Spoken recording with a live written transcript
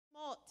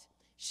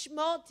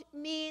Shmot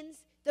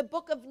means the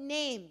book of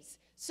names.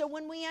 So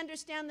when we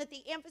understand that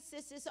the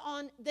emphasis is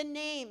on the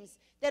names,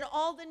 that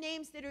all the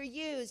names that are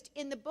used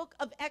in the book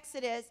of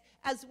Exodus,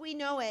 as we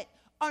know it,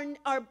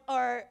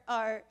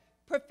 are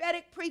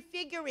prophetic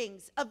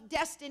prefigurings of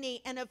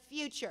destiny and of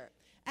future.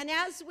 And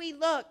as we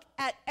look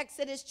at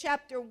Exodus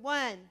chapter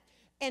 1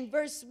 and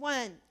verse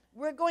 1,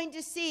 we're going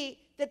to see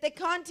that the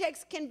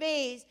context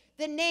conveys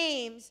the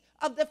names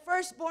of the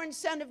firstborn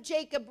son of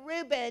Jacob,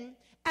 Reuben,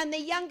 and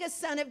the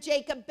youngest son of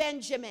Jacob,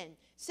 Benjamin.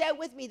 Say it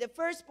with me, the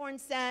firstborn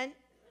son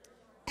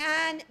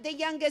and the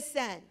youngest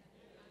son.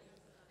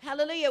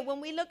 Hallelujah.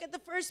 When we look at the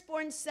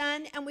firstborn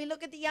son and we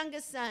look at the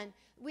youngest son,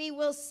 we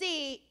will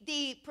see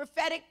the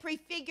prophetic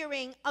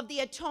prefiguring of the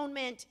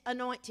atonement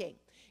anointing.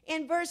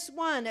 In verse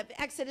 1 of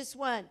Exodus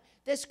 1,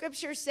 the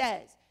scripture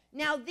says,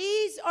 now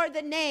these are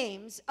the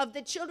names of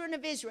the children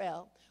of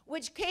Israel,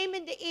 which came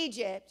into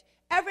Egypt,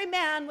 every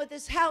man with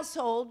his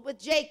household with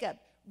Jacob.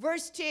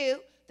 Verse 2,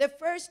 the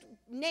first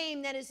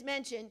name that is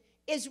mentioned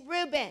is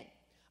Reuben.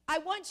 I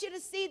want you to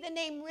see the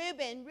name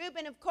Reuben.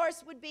 Reuben, of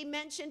course, would be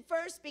mentioned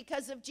first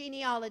because of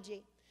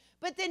genealogy.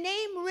 But the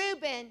name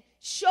Reuben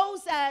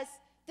shows us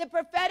the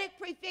prophetic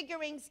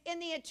prefigurings in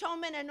the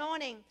atonement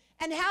anointing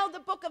and how the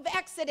book of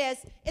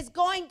Exodus is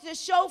going to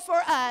show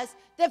for us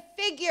the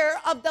figure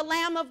of the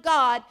Lamb of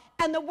God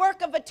and the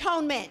work of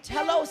atonement.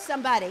 Hello,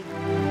 somebody.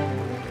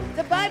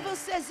 The Bible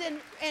says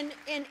in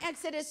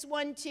Exodus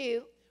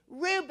 1:2,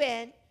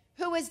 Reuben,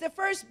 who is the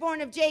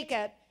firstborn of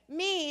Jacob,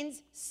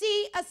 means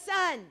see a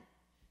son.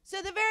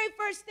 So the very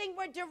first thing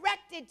we're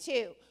directed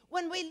to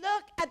when we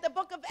look at the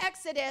book of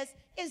Exodus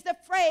is the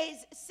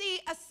phrase, see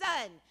a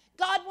son.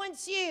 God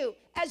wants you,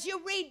 as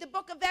you read the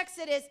book of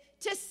Exodus,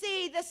 to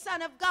see the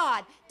Son of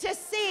God, to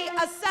see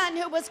a son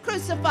who was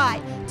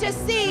crucified, to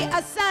see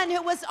a son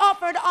who was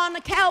offered on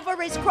the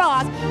Calvary's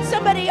cross.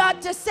 Somebody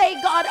ought to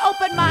say, God,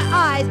 open my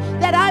eyes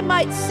that I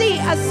might see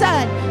a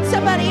son.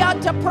 Somebody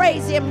ought to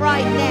praise him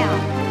right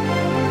now.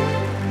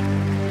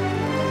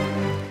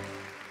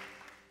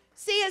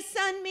 See a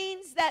son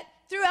means that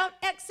throughout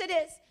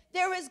Exodus,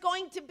 there is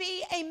going to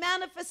be a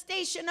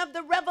manifestation of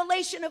the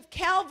revelation of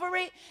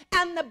Calvary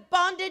and the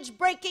bondage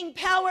breaking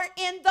power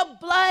in the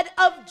blood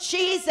of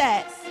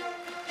Jesus.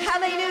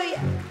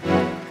 Hallelujah.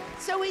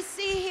 So we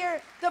see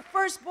here the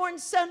firstborn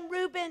son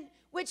Reuben,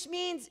 which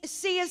means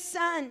see a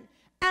son,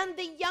 and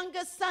the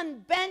youngest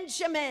son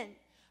Benjamin.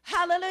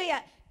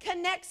 Hallelujah.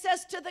 Connects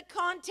us to the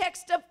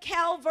context of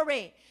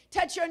Calvary.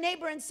 Touch your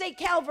neighbor and say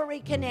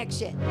Calvary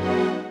connection.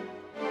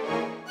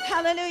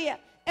 Hallelujah.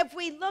 If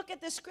we look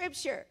at the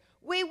scripture,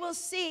 we will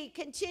see,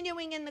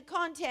 continuing in the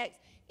context,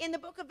 in the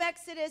book of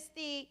Exodus,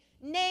 the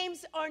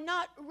names are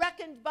not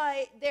reckoned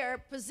by their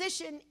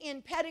position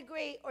in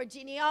pedigree or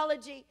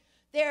genealogy.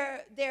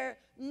 They're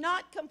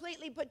not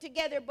completely put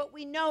together, but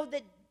we know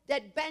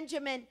that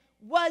Benjamin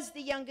was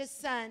the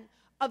youngest son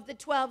of the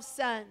 12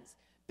 sons.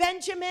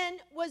 Benjamin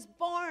was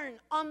born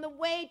on the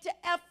way to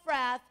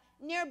Ephrath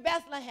near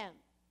Bethlehem.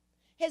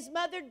 His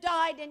mother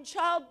died in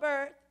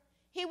childbirth.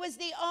 He was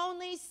the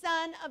only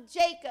son of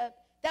Jacob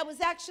that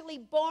was actually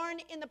born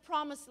in the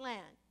promised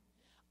land.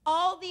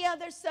 All the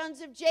other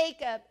sons of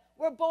Jacob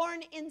were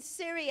born in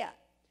Syria.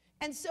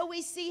 And so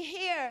we see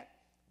here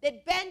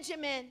that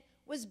Benjamin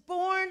was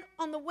born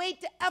on the way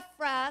to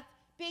Ephrath,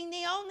 being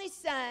the only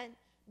son,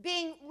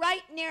 being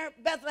right near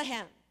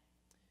Bethlehem.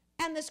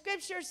 And the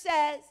scripture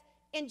says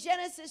in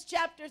Genesis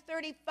chapter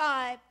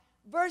 35,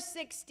 verse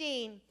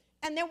 16,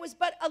 and there was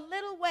but a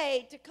little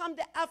way to come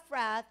to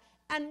Ephrath,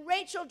 and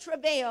Rachel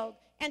travailed,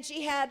 and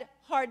she had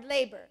hard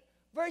labor.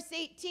 Verse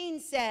 18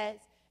 says,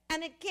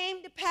 and it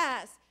came to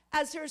pass,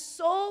 as her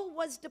soul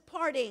was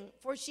departing,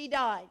 for she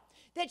died,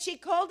 that she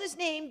called his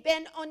name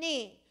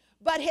Ben-Oni,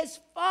 but his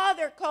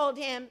father called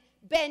him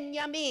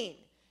Benjamin.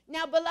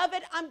 Now,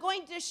 beloved, I'm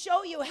going to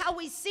show you how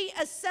we see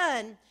a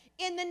son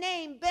in the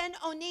name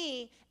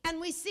Ben-Oni,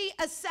 and we see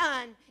a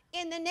son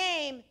in the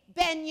name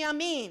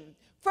Benjamin.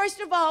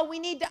 First of all, we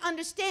need to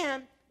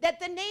understand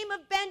that the name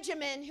of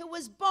Benjamin, who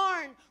was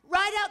born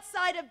right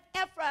outside of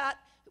Ephrath,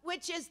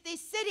 which is the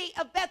city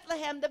of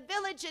Bethlehem, the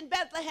village in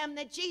Bethlehem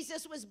that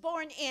Jesus was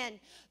born in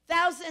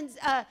thousands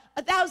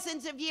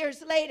of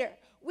years later,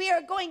 we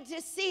are going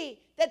to see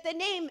that the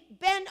name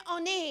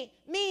Ben-Oni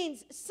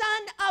means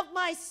son of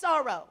my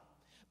sorrow.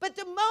 But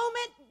the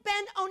moment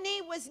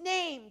Ben-Oni was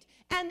named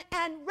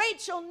and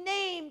Rachel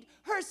named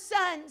her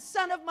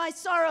son of my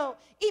sorrow,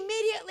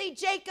 immediately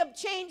Jacob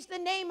changed the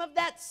name of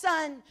that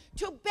son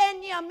to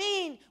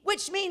Benjamin,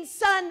 which means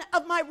son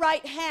of my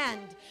right hand.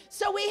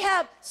 So we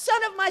have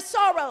son of my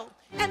sorrow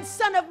and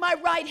son of my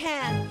right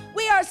hand.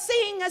 We are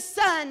seeing a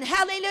son,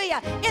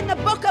 hallelujah, in the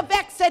book of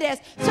Exodus,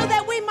 so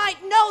that we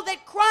might know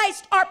that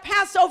Christ, our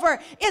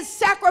Passover, is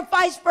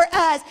sacrificed for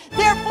us.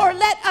 Therefore,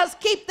 let us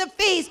keep the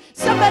feast.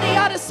 Somebody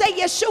ought to say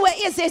Yeshua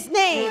is his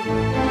name.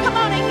 Come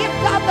on and give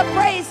God the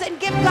praise and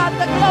give God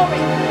the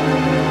glory.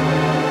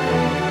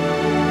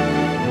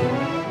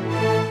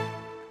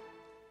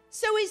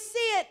 So we see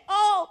it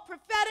all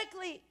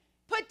prophetically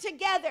put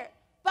together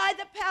by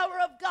the power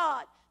of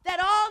God, that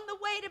on the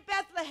way to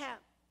Bethlehem,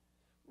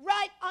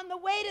 right on the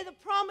way to the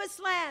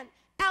promised land,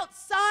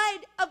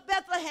 outside of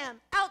Bethlehem,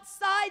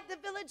 outside the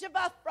village of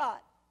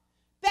Ephrath,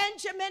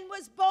 Benjamin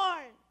was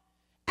born.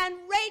 And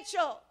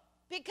Rachel,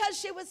 because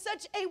she was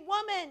such a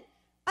woman,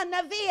 a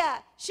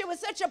Neviah, she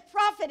was such a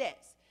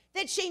prophetess,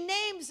 that she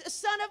names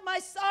son of my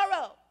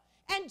sorrow.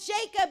 And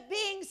Jacob,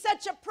 being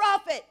such a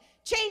prophet,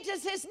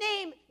 changes his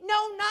name,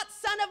 no, not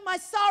son of my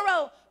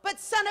sorrow, but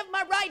son of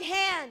my right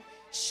hand,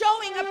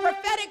 showing a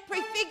prophetic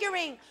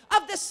prefiguring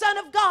of the Son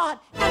of God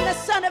and the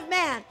Son of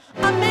Man,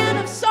 a man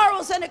of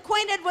sorrows and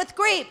acquainted with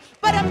grief,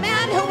 but a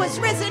man who was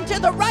risen to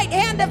the right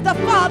hand of the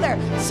Father.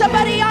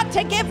 Somebody ought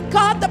to give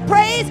God the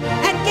praise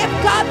and give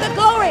God the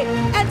glory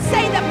and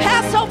say the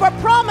Passover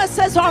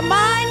promises are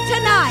mine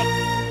tonight.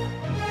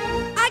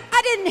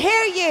 I didn't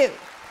hear you.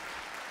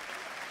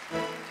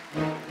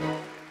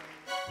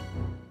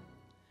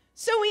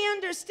 So we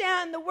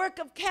understand the work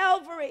of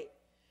Calvary,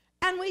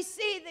 and we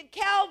see that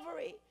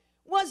Calvary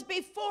was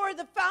before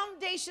the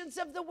foundations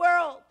of the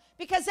world.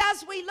 Because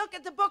as we look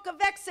at the book of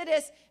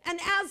Exodus, and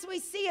as we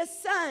see a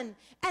son,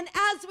 and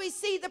as we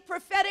see the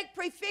prophetic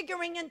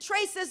prefiguring and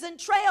traces and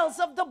trails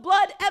of the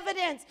blood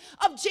evidence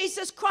of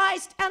Jesus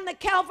Christ and the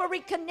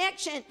Calvary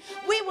connection,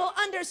 we will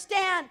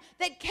understand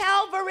that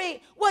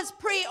Calvary was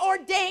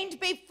preordained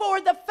before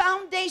the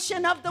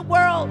foundation of the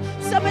world.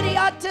 Somebody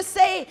ought to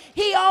say,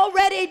 he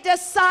already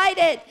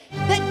decided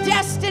the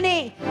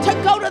destiny to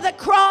go to the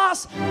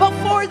cross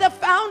before the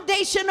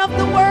foundation of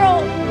the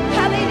world.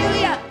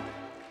 Hallelujah.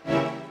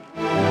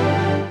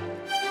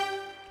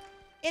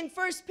 In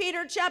 1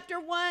 Peter chapter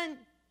 1,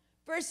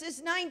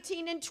 verses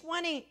 19 and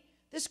 20,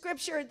 the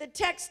scripture, the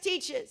text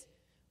teaches,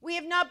 we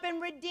have not been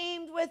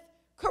redeemed with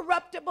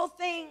corruptible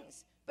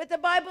things, but the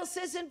Bible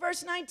says in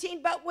verse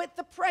 19, but with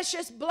the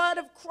precious blood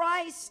of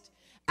Christ,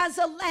 as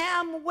a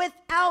lamb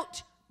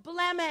without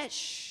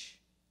blemish,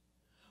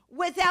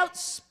 without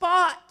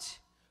spot,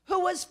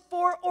 who was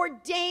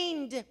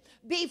foreordained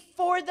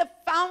before the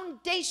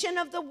foundation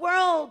of the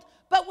world,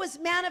 but was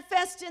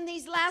manifest in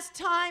these last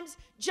times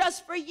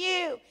just for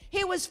you.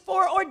 He was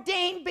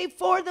foreordained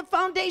before the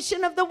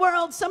foundation of the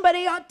world.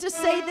 Somebody ought to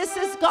say, this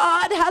is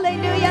God.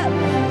 Hallelujah.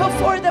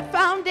 Before the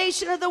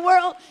foundation of the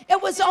world,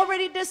 it was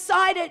already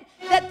decided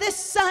that this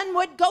son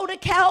would go to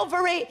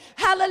Calvary.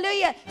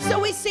 Hallelujah. So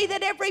we see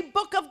that every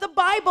book of the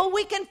Bible,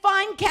 we can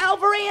find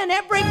Calvary in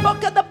every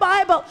book of the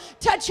Bible.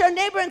 Touch your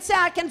neighbor and say,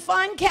 I can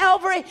find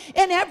Calvary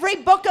in every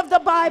book of the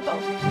Bible.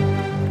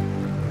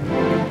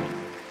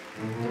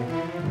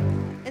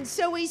 And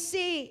so we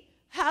see,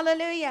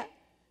 hallelujah,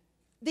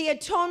 the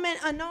atonement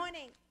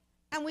anointing.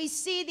 And we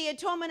see the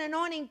atonement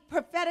anointing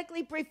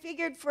prophetically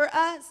prefigured for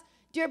us,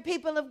 dear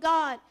people of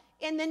God,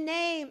 in the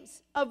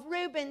names of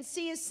Reuben,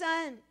 see his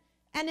son,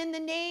 and in the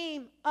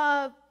name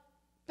of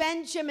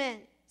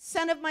Benjamin,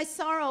 son of my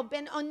sorrow,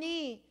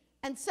 Ben-Oni,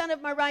 and son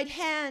of my right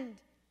hand,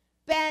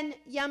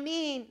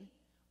 Ben-Yamin,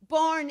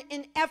 born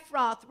in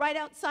Ephrath, right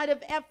outside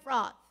of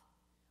Ephrath,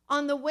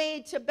 on the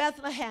way to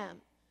Bethlehem.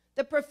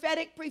 The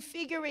prophetic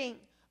prefiguring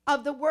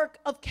of the work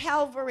of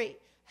Calvary.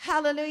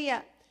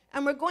 Hallelujah.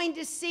 And we're going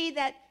to see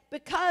that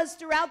because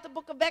throughout the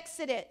book of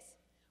Exodus,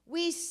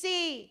 we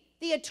see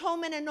the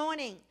atonement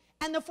anointing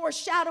and the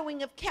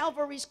foreshadowing of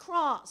Calvary's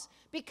cross.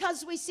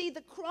 Because we see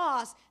the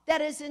cross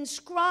that is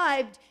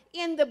inscribed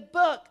in the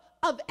book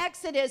of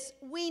Exodus,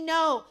 we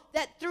know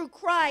that through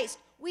Christ,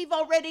 we've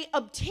already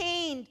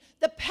obtained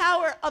the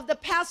power of the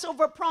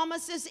Passover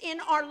promises in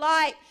our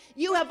life.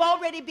 You have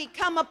already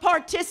become a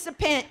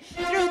participant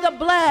through the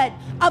blood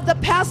of the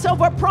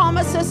Passover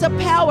promises of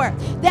power.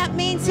 That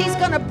means he's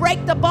going to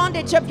break the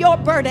bondage of your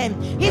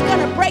burden. He's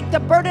going to break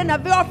the burden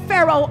of your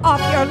Pharaoh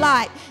off your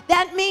life.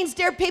 That means,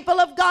 dear people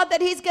of God,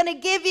 that he's going to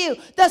give you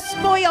the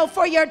spoil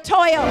for your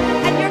toil.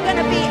 And you're going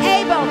to be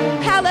able,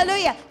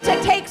 hallelujah,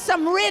 to take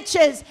some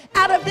riches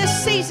out of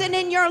this season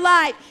in your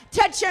life.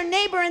 Touch your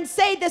neighbor and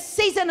say, the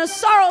season of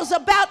sorrow is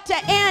about to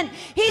end.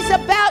 He's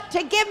about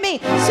to give me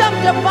some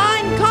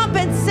divine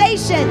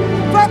compensation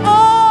for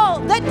all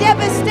the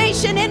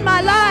devastation in my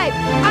life.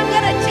 I'm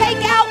going to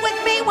take out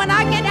with me when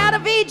I get out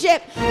of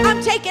Egypt.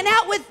 I'm taking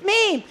out with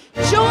me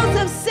jewels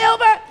of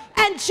silver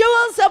and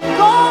jewels of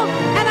gold,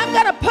 and I'm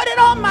going to put it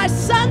on my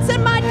sons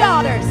and my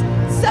daughters.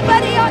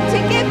 Somebody ought to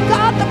give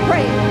God the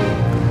praise.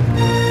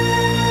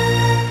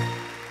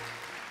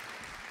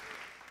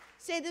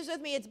 Say this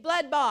with me. It's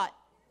blood bought.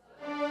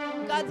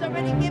 God's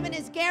already given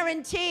his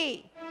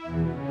guarantee.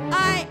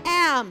 I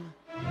am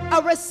a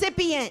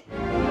recipient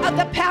of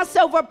the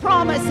Passover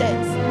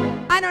promises.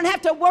 I don't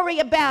have to worry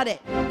about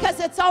it because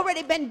it's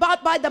already been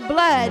bought by the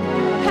blood.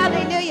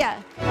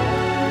 Hallelujah.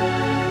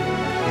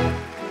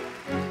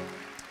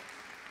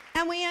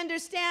 And we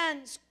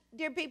understand,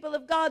 dear people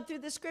of God, through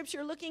the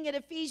scripture, looking at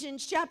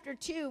Ephesians chapter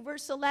 2,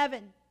 verse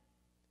 11.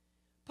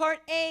 Part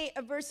A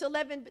of verse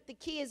 11, but the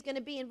key is going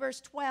to be in verse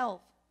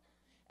 12.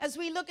 As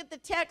we look at the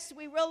text,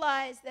 we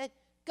realize that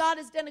God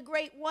has done a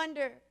great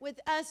wonder with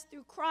us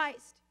through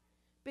Christ,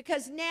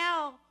 because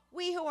now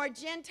we who are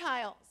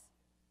Gentiles,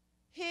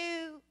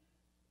 who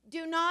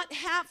do not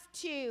have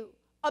to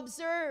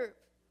observe,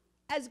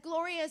 as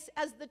glorious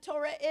as the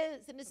Torah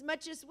is, and as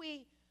much as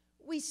we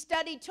we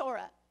study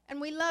Torah, and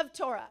we love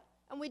Torah,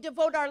 and we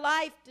devote our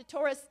life to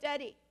Torah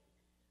study.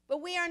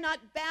 But we are not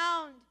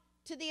bound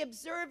to the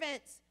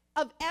observance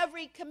of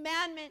every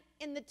commandment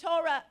in the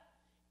Torah,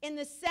 in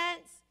the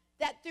sense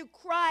that through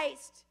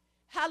Christ,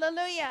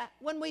 hallelujah,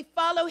 when we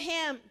follow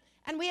him,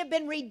 and we have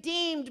been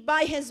redeemed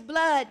by his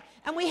blood,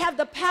 and we have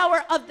the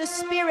power of the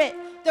Spirit,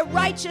 the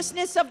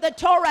righteousness of the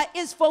Torah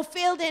is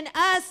fulfilled in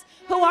us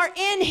who are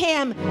in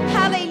him.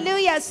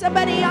 Hallelujah.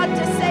 Somebody ought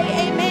to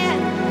say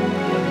amen.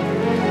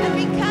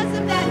 And because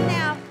of that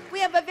now, we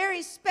have a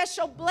very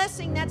special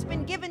blessing that's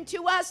been given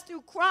to us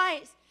through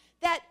Christ,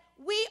 that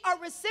we are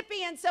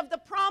recipients of the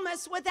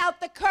promise without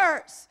the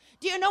curse.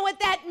 Do you know what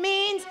that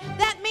means?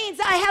 That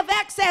means I have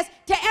access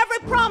to every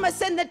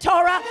promise in the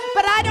Torah,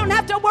 but I don't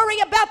have to worry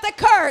about the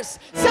curse.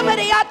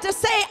 Somebody ought to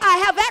say, I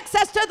have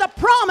access to the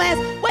promise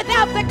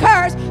without the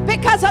curse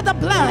because of the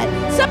blood.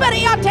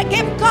 Somebody ought to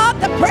give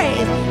God the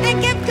praise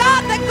and give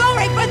God the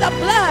glory for the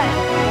blood.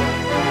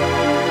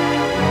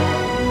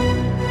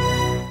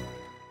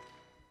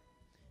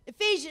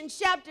 Ephesians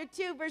chapter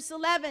 2, verse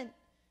 11,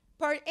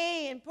 part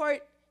A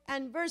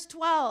and verse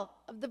 12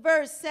 of the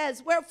verse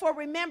says, wherefore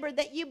remember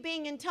that you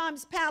being in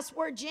times past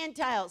were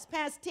Gentiles,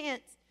 past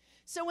tense.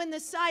 So in the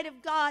sight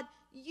of God,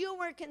 you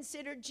were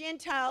considered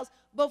Gentiles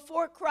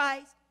before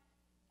Christ.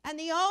 And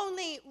the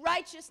only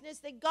righteousness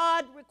that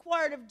God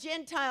required of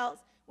Gentiles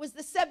was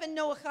the 7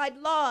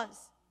 Noahide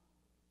laws.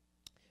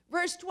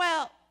 Verse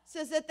 12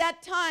 says, at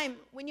that time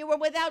when you were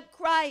without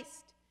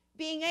Christ,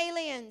 being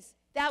aliens,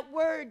 that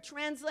word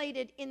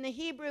translated in the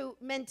Hebrew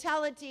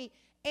mentality,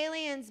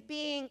 aliens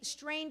being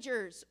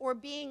strangers, or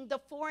being the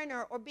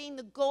foreigner, or being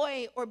the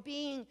goy, or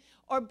being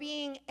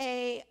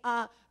the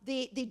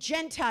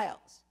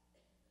Gentiles,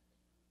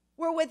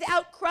 were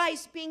without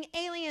Christ, being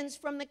aliens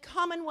from the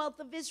commonwealth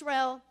of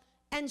Israel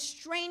and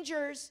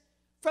strangers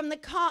from the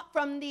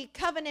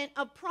covenant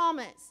of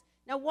promise.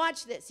 Now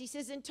watch this. He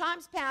says, in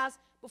times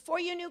past, before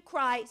you knew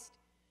Christ,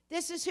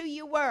 this is who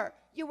you were.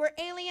 You were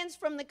aliens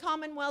from the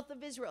commonwealth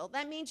of Israel.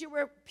 That means you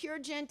were pure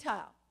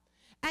Gentile.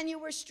 And you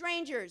were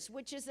strangers,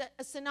 which is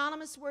a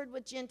synonymous word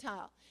with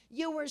Gentile.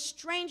 You were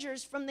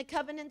strangers from the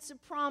covenants of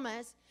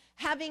promise,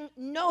 having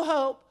no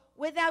hope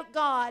without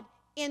God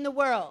in the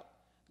world.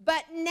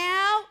 But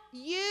now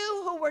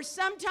you who were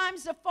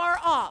sometimes afar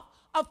off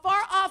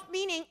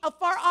meaning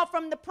afar off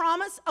from the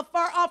promise,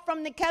 afar off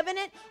from the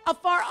covenant,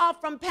 afar off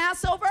from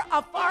Passover,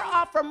 afar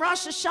off from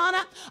Rosh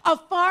Hashanah,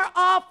 afar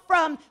off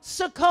from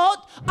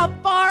Sukkot,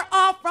 afar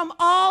off from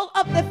all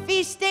of the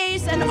feast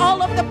days and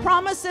all of the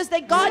promises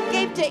that God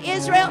gave to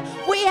Israel.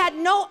 We had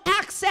no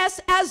access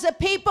as a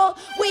people.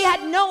 We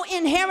had no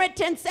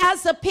inheritance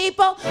as a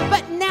people.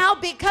 But now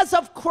because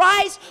of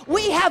Christ,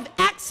 we have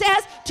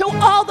access to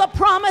all the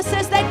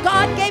promises that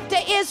God gave to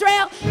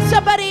Israel.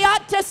 Somebody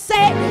ought to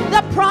say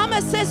the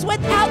promises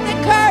without the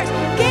curse.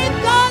 Give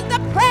God the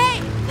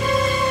praise.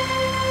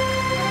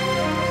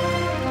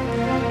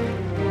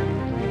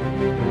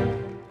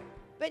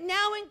 But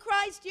now in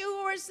Christ, you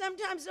who are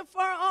sometimes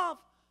afar off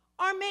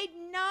are made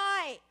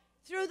nigh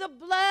through the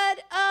blood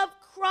of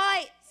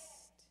Christ.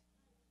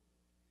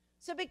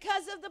 So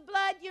because of the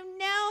blood, you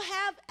now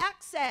have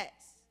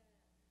access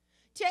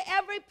to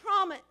every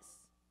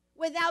promise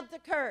without the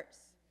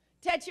curse.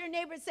 Touch your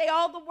neighbor and say,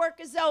 all the work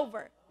is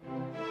over.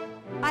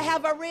 I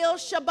have a real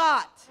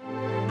Shabbat.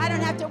 I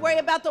don't have to worry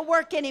about the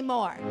work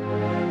anymore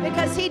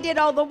because he did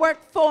all the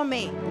work for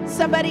me.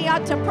 Somebody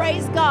ought to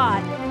praise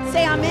God.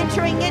 Say, I'm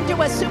entering into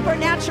a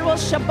supernatural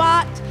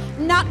Shabbat,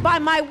 not by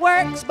my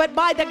works, but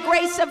by the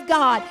grace of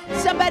God.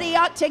 Somebody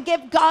ought to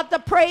give God the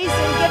praise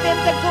and give him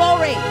the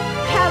glory.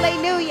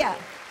 Hallelujah.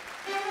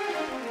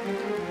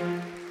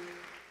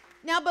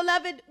 Now,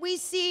 beloved, we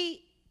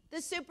see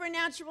the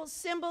supernatural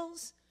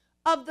symbols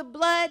of the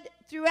blood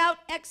throughout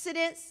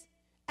Exodus.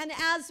 And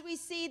as we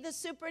see the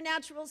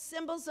supernatural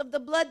symbols of the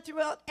blood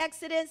throughout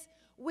Exodus,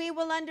 we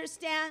will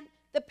understand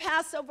the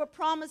Passover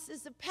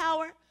promises of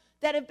power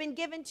that have been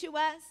given to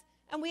us.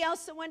 And we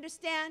also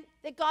understand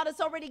that God has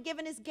already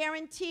given his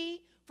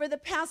guarantee for the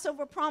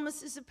Passover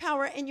promises of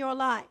power in your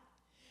life.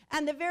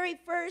 And the very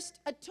first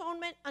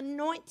atonement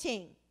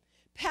anointing,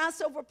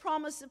 Passover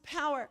promise of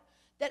power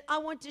that I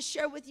want to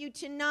share with you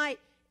tonight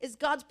is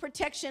God's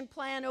protection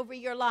plan over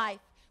your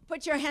life.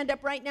 Put your hand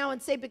up right now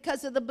and say,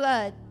 because of the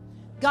blood,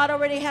 God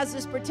already has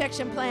this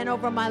protection plan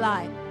over my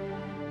life.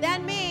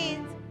 That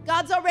means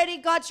God's already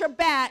got your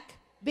back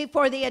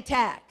before the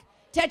attack.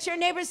 Touch your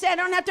neighbor and say, I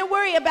don't have to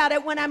worry about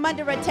it when I'm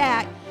under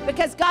attack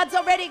because God's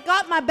already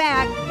got my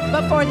back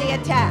before the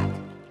attack.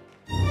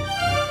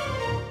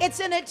 It's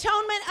an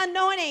atonement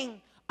anointing,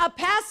 a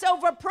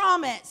Passover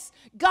promise,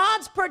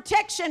 God's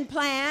protection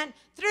plan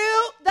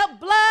through the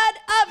blood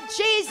of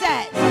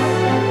Jesus.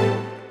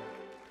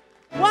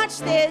 Watch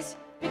this,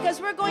 because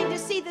we're going to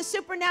see the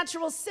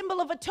supernatural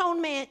symbol of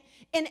atonement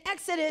in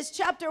Exodus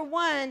chapter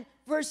 1,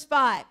 verse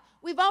 5.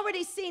 We've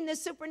already seen the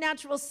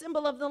supernatural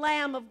symbol of the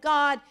Lamb of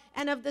God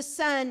and of the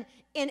Son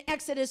in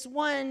Exodus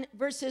 1,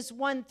 verses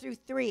 1 through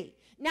 3.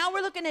 Now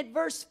we're looking at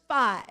verse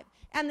 5.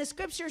 And the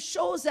scripture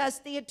shows us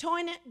the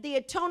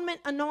atonement,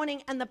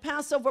 anointing, and the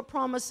Passover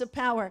promise of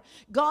power,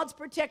 God's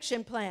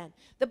protection plan.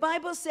 The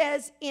Bible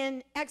says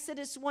in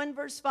Exodus 1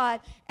 verse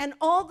 5, and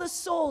all the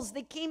souls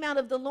that came out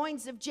of the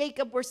loins of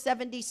Jacob were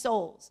 70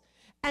 souls.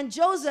 And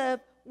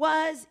Joseph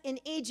was in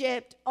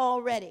Egypt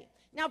already.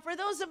 Now, for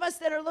those of us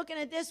that are looking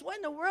at this, what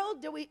in the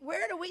world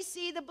where do we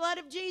see the blood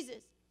of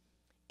Jesus?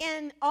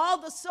 In all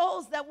the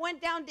souls that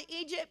went down to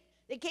Egypt,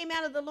 that came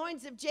out of the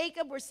loins of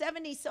Jacob were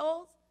 70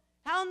 souls?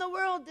 How in the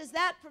world does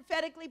that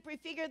prophetically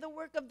prefigure the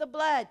work of the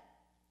blood?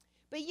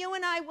 But you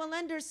and I will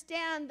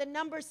understand the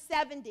number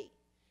 70.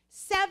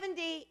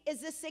 70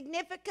 is a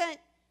significant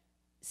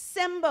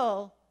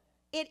symbol.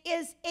 It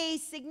is a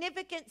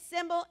significant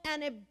symbol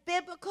and it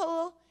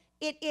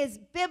is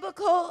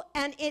biblical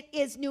and it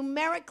is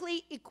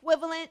numerically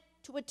equivalent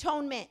to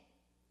atonement.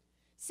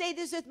 Say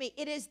this with me.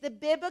 It is the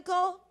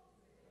biblical,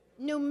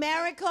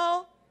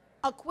 numerical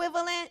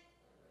equivalent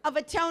of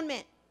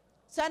atonement.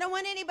 So I don't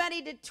want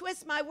anybody to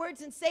twist my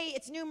words and say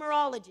it's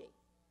numerology,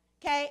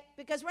 okay?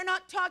 Because we're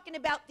not talking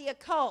about the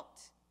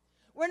occult.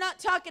 We're not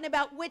talking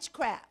about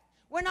witchcraft.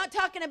 We're not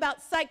talking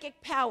about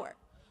psychic power.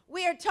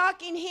 We are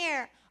talking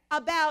here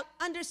about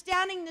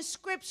understanding the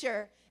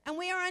scripture, and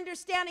we are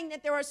understanding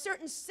that there are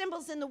certain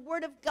symbols in the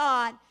Word of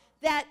God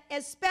that,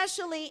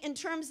 especially in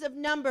terms of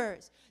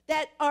numbers,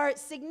 that are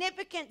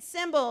significant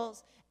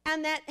symbols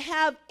and that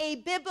have a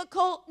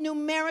biblical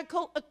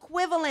numerical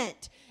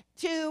equivalent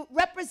to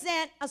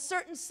represent a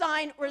certain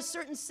sign or a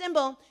certain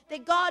symbol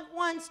that God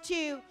wants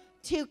to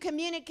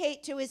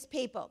communicate to his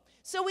people.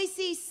 So we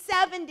see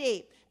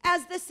 70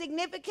 as the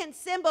significant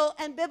symbol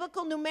and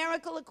biblical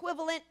numerical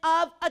equivalent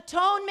of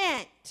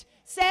atonement.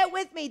 Say it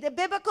with me, the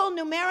biblical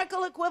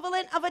numerical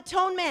equivalent of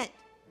atonement.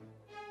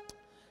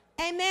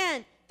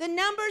 Amen. The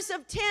numbers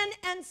of 10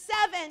 and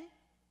 7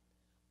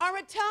 are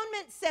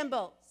atonement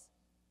symbols.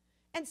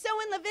 And so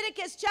in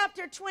Leviticus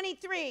chapter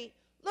 23,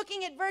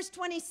 looking at verse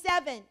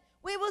 27,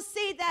 we will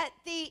see that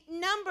the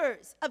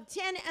numbers of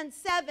 10 and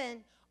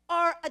 7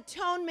 are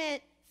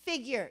atonement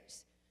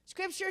figures.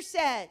 Scripture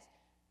says,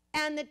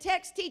 and the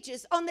text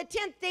teaches, on the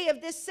 10th day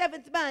of this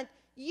 7th month,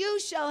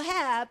 you shall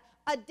have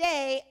a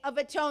day of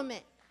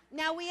atonement.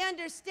 Now we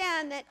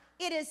understand that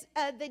it is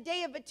the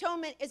Day of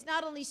Atonement is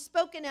not only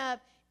spoken of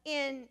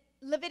in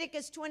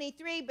Leviticus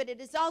 23, but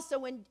it is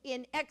also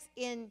in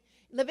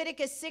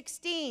Leviticus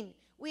 16.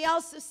 We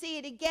also see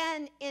it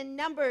again in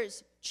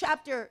Numbers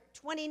chapter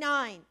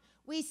 29.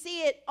 We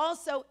see it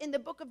also in the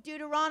book of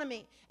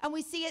Deuteronomy, and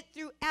we see it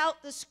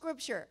throughout the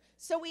scripture.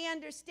 So we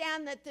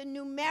understand that the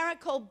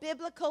numerical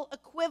biblical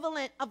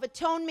equivalent of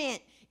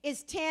atonement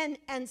is 10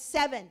 and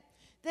 7.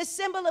 The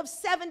symbol of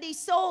 70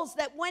 souls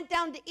that went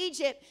down to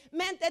Egypt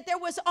meant that there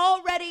was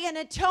already an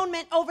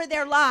atonement over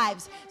their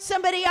lives.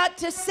 Somebody ought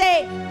to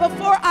say,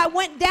 before I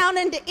went down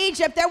into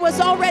Egypt, there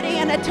was already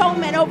an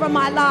atonement over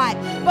my life.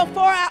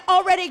 Before I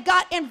already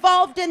got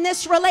involved in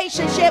this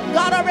relationship,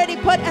 God already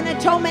put an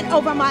atonement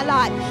over my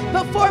life.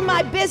 Before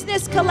my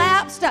business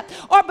collapsed,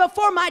 or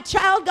before my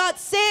child got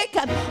sick,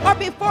 or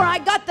before I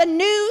got the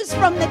news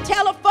from the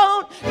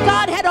telephone,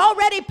 God had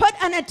already put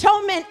an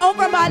atonement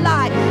over my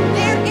life.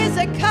 There is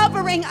a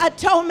covering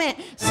atonement.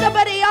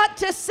 Somebody ought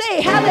to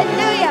say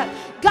hallelujah.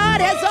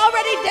 God has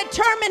already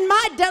determined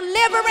my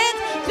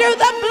deliverance through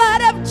the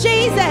blood of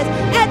Jesus,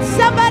 and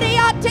somebody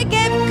ought to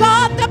give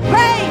God the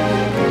praise.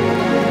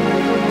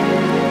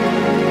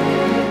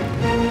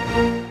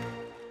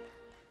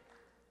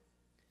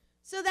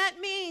 So that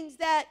means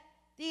that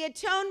the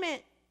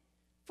atonement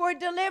for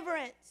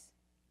deliverance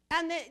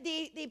and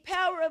the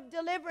power of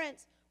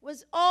deliverance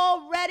was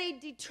already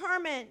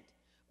determined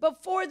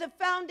before the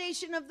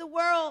foundation of the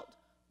world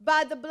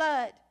by the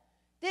blood.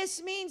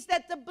 This means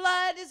that the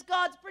blood is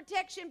God's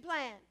protection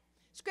plan.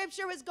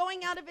 Scripture is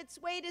going out of its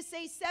way to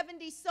say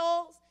 70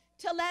 souls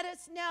to let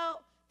us know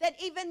that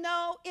even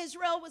though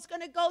Israel was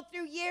going to go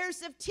through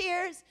years of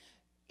tears,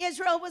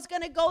 Israel was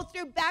going to go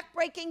through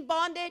backbreaking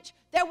bondage,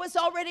 there was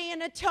already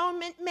an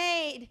atonement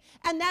made.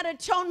 And that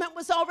atonement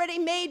was already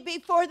made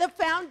before the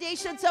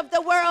foundations of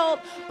the world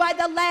by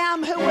the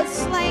Lamb who was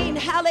slain.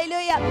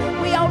 Hallelujah.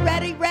 We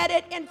already read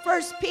it in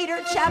 1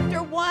 Peter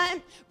chapter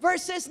 1,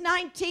 verses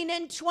 19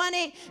 and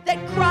 20,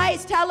 that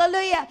Christ,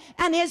 hallelujah,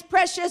 and his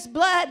precious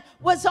blood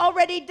was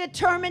already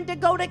determined to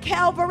go to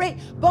Calvary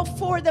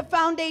before the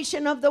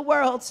foundation of the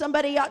world.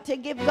 Somebody ought to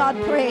give God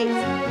praise.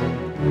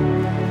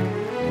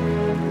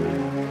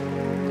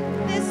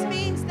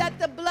 That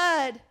the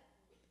blood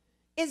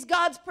is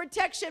God's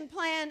protection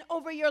plan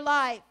over your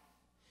life.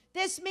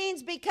 This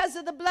means because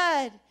of the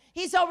blood,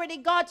 he's already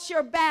got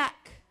your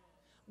back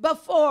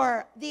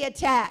before the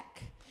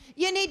attack.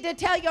 You need to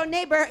tell your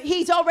neighbor,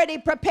 he's already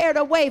prepared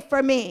a way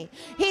for me.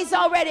 He's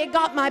already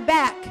got my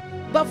back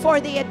before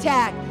the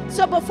attack.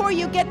 So before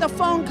you get the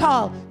phone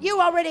call, you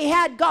already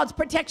had God's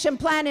protection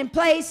plan in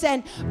place.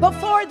 And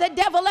before the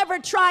devil ever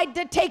tried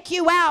to take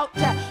you out,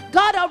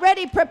 God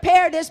already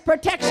prepared his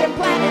protection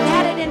plan and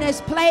had it in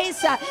his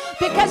place,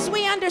 because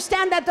we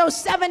understand that those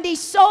 70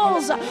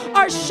 souls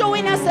are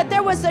showing us that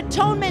there was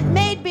atonement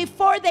made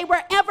before they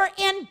were ever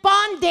in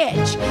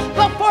bondage,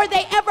 before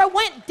they ever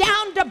went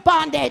down to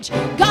bondage.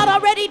 God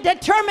already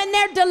determined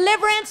their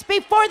deliverance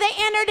before they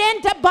entered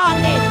into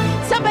bondage.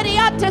 Somebody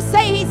ought to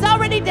say, he's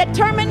already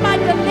determined my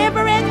deliverance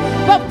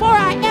before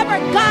I ever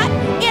got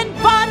in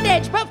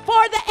bondage,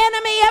 before the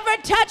enemy ever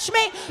touched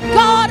me.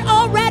 God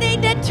already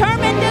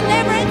determined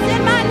deliverance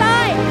in my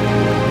life.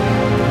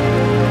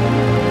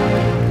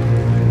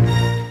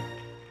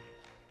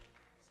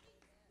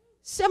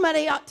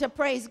 Somebody ought to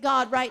praise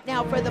God right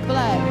now for the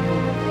blood.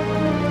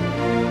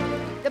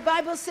 The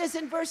Bible says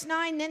in verse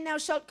 9, then thou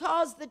shalt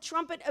cause the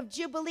trumpet of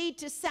Jubilee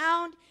to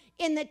sound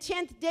in the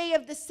 10th day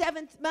of the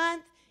 7th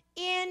month,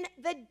 in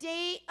the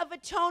day of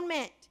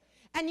atonement.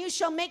 And you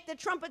shall make the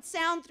trumpet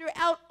sound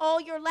throughout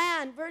all your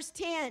land. Verse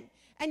 10,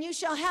 and you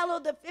shall hallow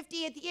the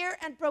 50th year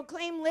and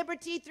proclaim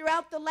liberty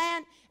throughout the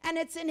land and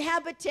its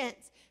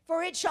inhabitants.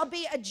 For it shall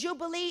be a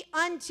jubilee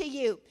unto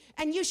you,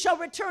 and you shall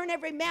return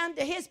every man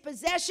to his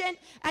possession,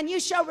 and you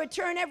shall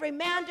return every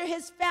man to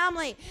his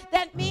family.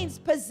 That means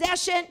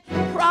possession,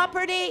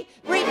 property,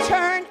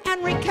 return,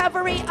 and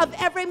recovery of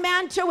every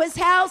man to his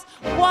house.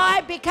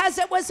 Why? Because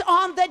it was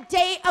on the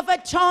Day of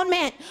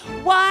Atonement.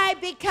 Why?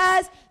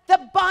 Because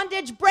the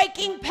bondage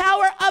breaking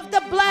power of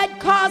the blood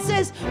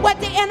causes what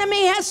the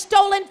enemy has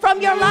stolen from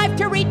your life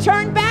to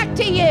return back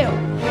to you.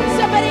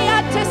 Somebody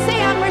ought to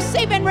say, I'm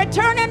receiving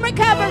return and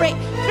recovery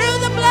through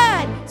the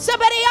blood.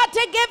 Somebody ought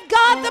to give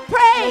God the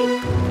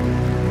praise.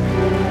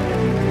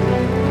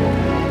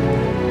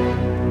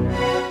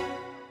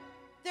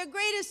 The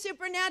greatest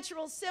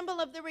supernatural symbol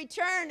of the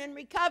return and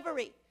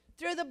recovery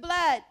through the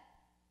blood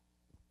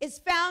is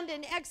found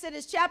in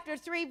Exodus chapter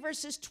 3,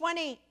 verses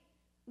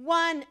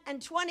 21 and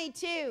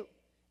 22,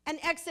 and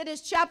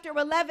Exodus chapter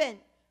 11,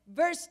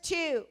 verse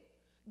 2.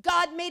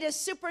 God made a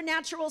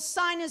supernatural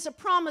sign as a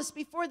promise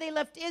before they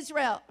left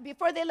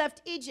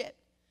Egypt,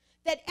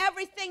 that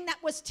everything that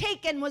was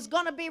taken was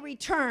going to be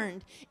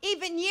returned.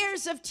 Even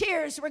years of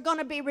tears were going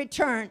to be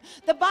returned.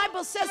 The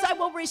Bible says, I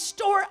will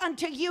restore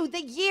unto you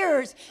the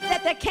years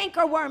that the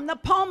cankerworm, the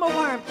palmer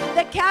worm,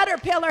 the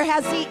caterpillar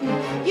has eaten.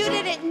 You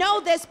didn't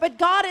know this, but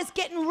God is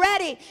getting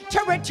ready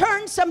to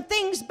return some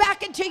things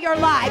back into your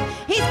life.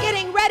 He's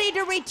getting ready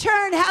to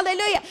return,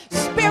 hallelujah,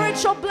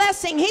 spiritual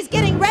blessing. He's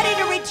getting ready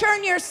to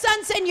return your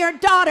sons and your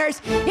daughters.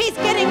 He's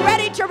getting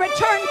ready to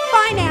return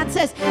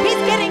finances.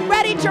 He's getting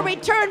ready to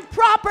return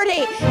property.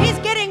 He's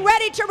getting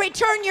ready to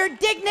return your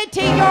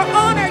dignity, your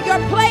honor, your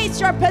place,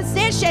 your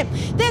position.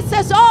 This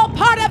is all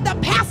part of the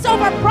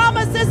Passover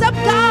promises of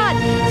God.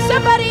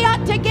 Somebody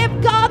ought to give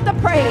God the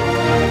praise.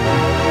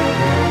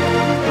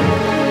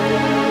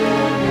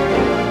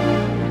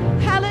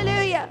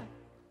 Hallelujah.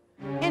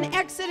 In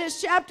Exodus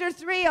chapter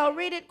 3, I'll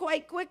read it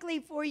quite quickly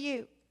for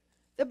you.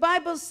 The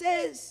Bible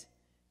says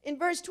in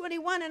verse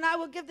 21, and I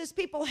will give this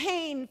people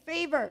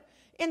favor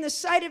in the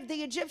sight of the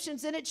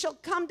Egyptians, and it shall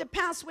come to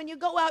pass when you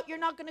go out, you're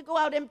not going to go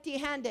out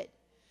empty-handed.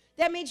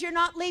 That means you're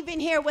not leaving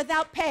here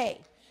without pay,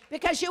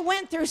 because you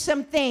went through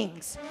some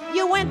things.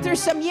 You went through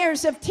some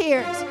years of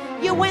tears.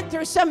 You went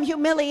through some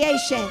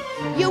humiliation.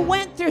 You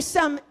went through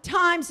some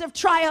times of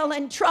trial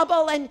and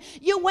trouble, and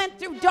you went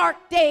through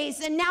dark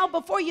days. And now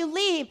before you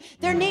leave,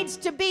 there needs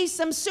to be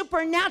some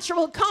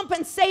supernatural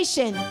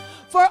compensation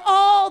for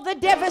all the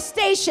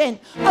devastation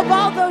of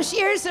all those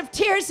years of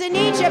tears in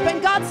Egypt.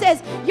 And God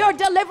says, your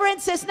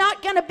deliverance is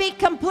not going to be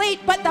complete,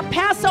 but the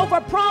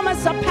Passover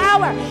promise of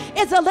power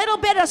is a little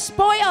bit of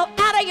spoil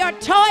out of your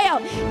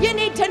toil. You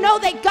need to know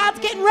that God's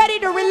getting ready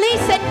to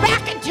release it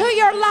back into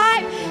your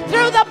life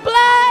through the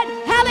blood.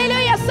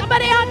 Hallelujah.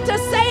 Somebody ought to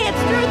say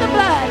it's through the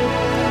blood.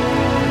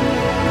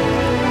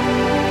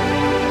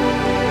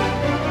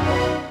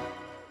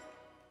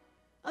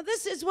 Now,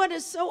 this is what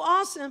is so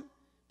awesome,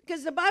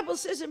 because the Bible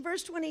says in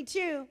verse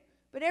 22,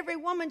 but every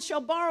woman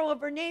shall borrow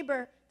of her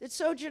neighbor that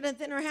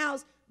sojourneth in her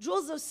house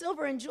jewels of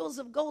silver and jewels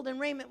of gold and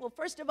raiment. Well,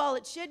 first of all,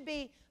 it should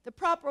be the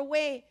proper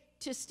way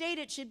to state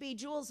it should be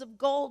jewels of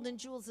gold and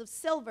jewels of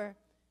silver.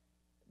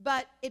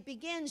 But it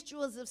begins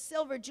jewels of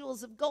silver,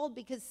 jewels of gold,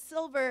 because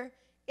silver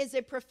is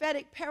a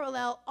prophetic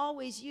parallel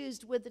always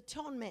used with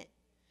atonement.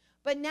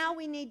 But now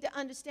we need to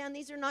understand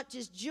these are not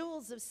just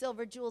jewels of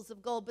silver, jewels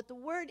of gold, but the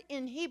word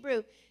in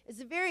Hebrew is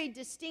a very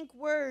distinct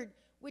word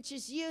which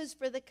is used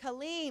for the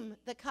kalim,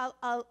 the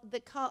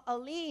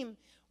ka'alim,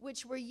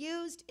 which were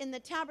used in the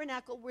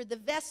tabernacle, were the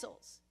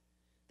vessels.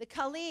 The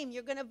kalim,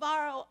 you're going to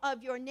borrow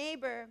of your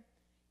neighbor,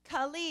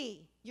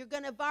 kali, you're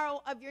going to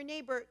borrow of your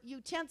neighbor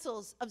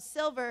utensils of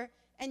silver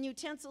and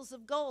utensils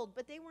of gold.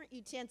 But they weren't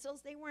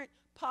utensils, they weren't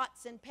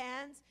pots and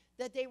pans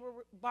that they were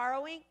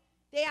borrowing.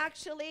 They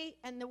actually,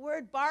 and the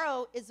word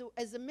borrow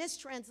is a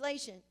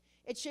mistranslation.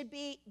 It should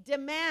be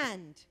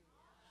demand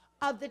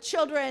of the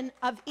children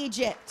of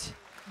Egypt.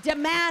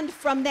 Demand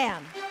from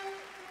them.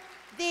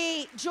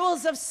 the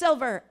jewels of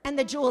silver and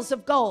the jewels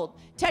of gold.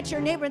 Touch your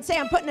neighbor and say,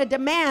 I'm putting a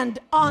demand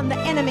on the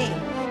enemy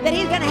that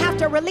he's going to have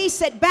to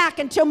release it back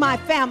into my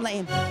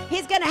family.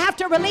 He's going to have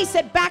to release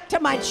it back to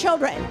my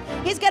children.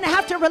 He's going to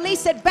have to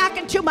release it back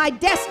into my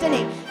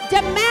destiny.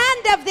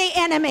 Demand of the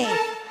enemy.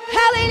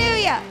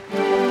 Hallelujah.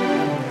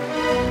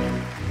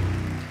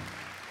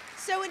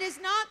 So it is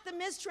not the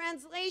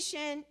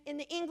mistranslation in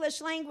the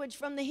English language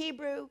from the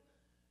Hebrew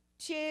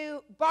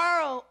to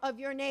borrow of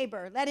your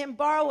neighbor. Let him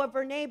borrow of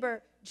her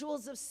neighbor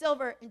jewels of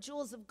silver and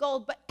jewels of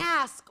gold, but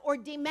ask or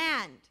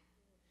demand.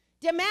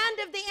 Demand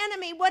of the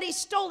enemy what he's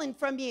stolen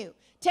from you,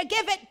 to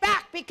give it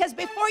back, because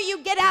before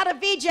you get out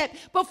of Egypt,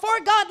 before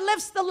God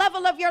lifts the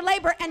level of your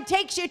labor and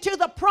takes you to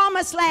the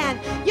promised land,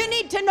 you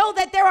need to know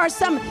that there are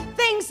some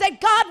things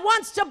that God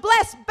wants to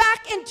bless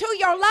back into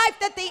your life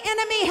that the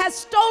enemy has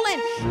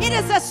stolen. It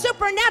is a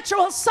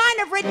supernatural sign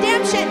of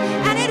redemption,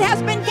 and it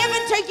has been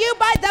given to you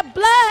by the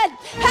blood.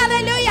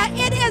 Hallelujah.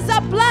 It is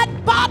a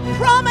blood-bought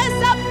promise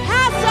of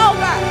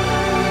Passover.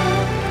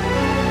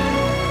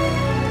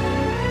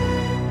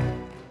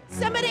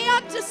 Somebody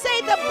ought to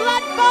say the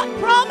blood-bought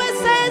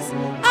promises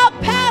of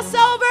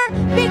Passover,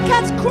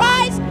 because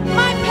Christ,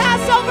 my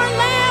Passover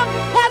lamb,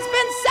 has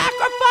been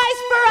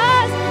sacrificed for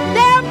us.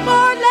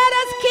 Therefore, let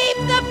us keep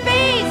the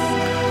feast.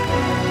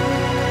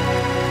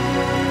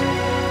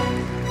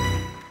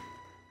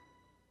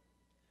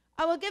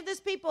 I will give this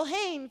people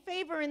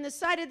favor in the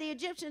sight of the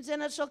Egyptians,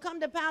 and it shall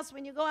come to pass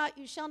when you go out,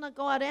 you shall not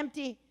go out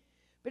empty.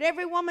 But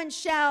every woman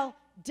shall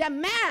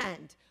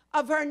demand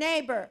of her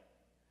neighbor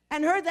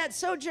and her that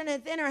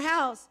sojourneth in her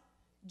house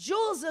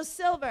jewels of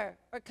silver,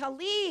 or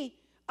kali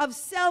of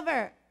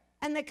silver,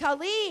 and the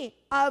kali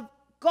of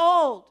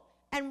gold,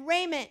 and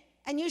raiment,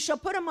 and you shall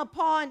put them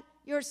upon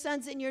your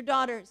sons and your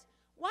daughters.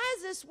 Why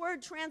is this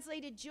word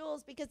translated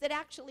jewels? Because it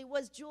actually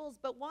was jewels,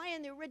 but why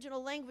in the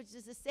original language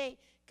does it say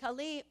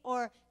kali,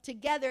 or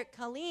together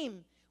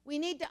kalim? We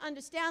need to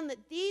understand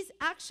that these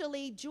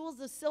actually jewels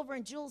of silver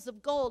and jewels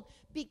of gold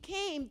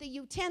became the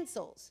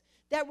utensils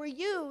that were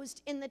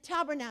used in the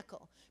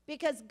tabernacle,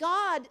 because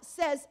God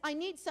says, I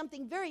need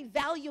something very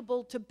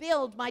valuable to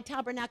build my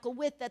tabernacle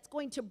with that's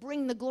going to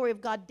bring the glory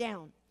of God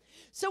down.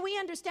 So we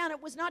understand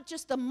it was not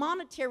just the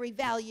monetary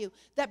value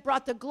that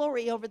brought the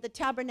glory over the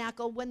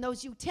tabernacle when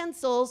those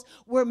utensils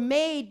were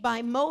made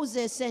by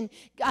Moses and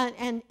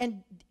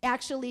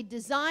actually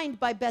designed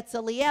by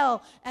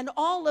Bezaleel, and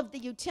all of the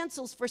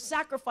utensils for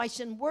sacrifice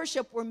and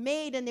worship were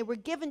made, and they were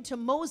given to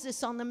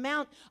Moses on the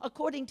mount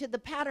according to the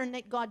pattern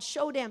that God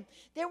showed him.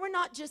 They were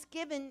not just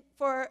given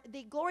for,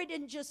 the glory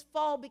didn't just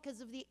fall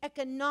because of the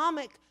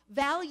economic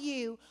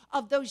value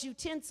of those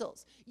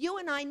utensils. You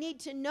and I need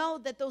to know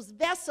that those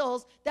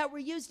vessels that were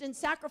used in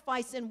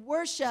sacrifice and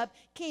worship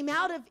came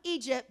out of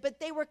Egypt, but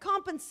they were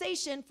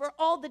compensation for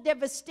all the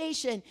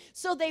devastation.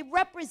 So they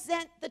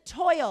represent the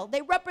toil,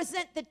 they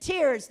represent the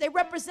tears, they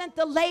represent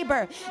the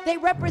labor, they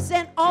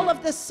represent all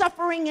of the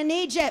suffering in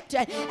Egypt.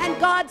 And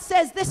God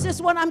says, this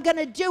is what I'm going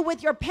to do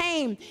with your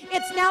pain.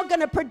 It's now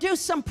going to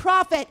produce some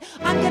profit.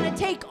 I'm going to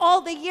take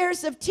all the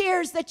years of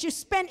tears that you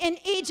spent in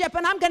Egypt,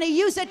 and I'm going to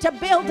use it to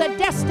build a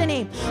destiny.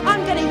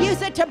 I'm going to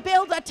use it to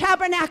build a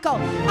tabernacle.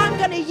 I'm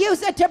going to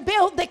use it to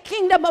build the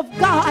kingdom of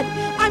God.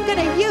 I'm going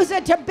to use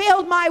it to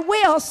build my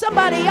will.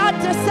 Somebody ought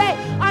to say,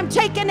 I'm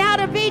taking out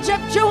of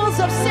Egypt jewels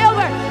of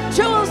silver,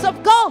 jewels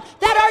of gold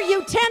that are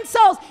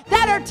utensils,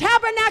 that are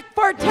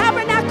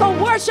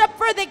tabernacle worship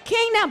for the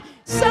kingdom.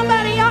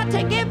 Somebody ought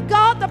to give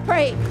God the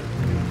praise.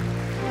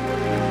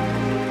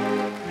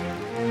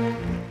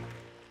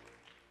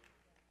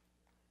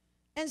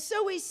 And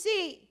so we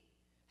see,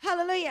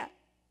 hallelujah,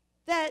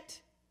 that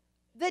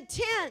the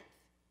 10th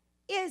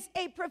is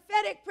a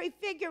prophetic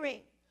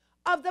prefiguring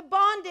of the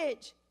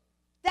bondage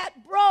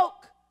that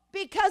broke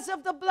because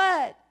of the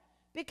blood.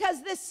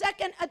 Because this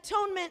second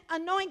atonement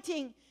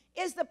anointing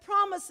is the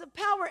promise of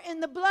power in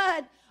the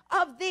blood,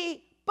 of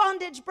the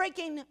bondage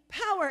breaking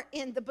power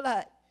in the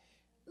blood.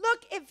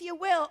 Look, if you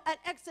will, at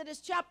Exodus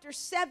chapter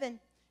 7,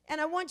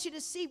 and I want you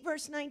to see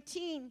verse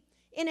 19.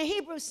 In a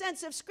Hebrew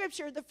sense of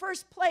scripture, the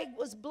first plague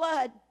was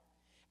blood,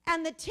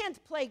 and the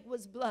 10th plague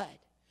was blood,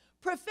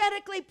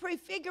 prophetically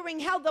prefiguring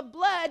how the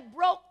blood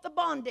broke the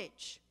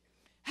bondage.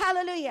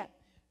 Hallelujah.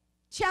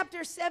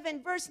 Chapter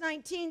 7, verse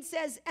 19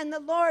 says, and the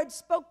Lord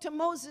spoke to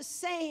Moses,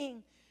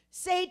 saying,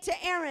 say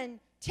to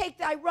Aaron, take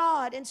thy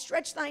rod and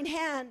stretch thine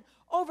hand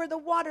over the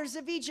waters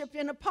of Egypt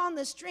and upon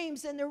the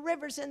streams and the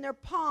rivers and their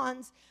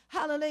ponds.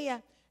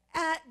 Hallelujah.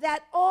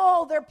 That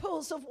all their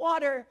pools of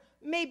water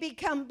may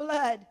become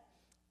blood.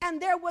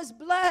 And there was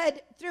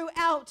blood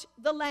throughout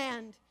the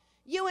land.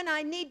 You and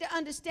I need to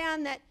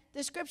understand that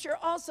the scripture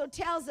also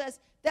tells us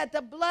that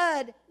the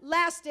blood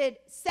lasted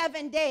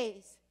 7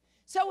 days.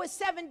 So it was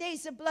 7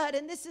 days of blood.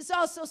 And this is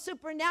also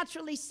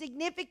supernaturally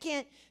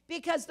significant,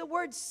 because the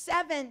word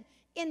seven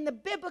in the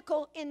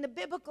biblical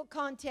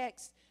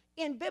context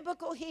in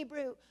biblical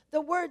Hebrew,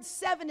 the word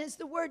 7 is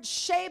the word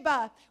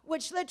Sheba,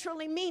 which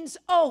literally means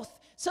oath.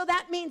 So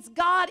that means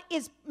God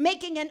is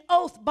making an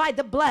oath by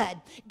the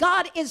blood.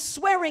 God is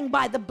swearing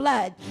by the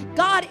blood.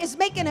 God is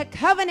making a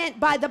covenant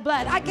by the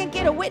blood. I can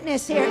get a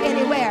witness here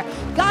anywhere.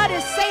 God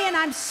is saying,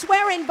 I'm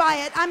swearing by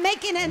it. I'm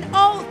making an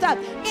oath.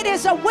 It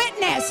is a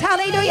witness.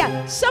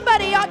 Hallelujah.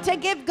 Somebody ought to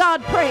give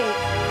God praise.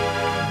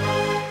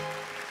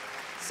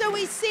 So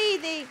we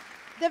see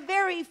the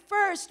very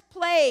first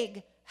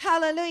plague,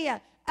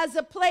 hallelujah, as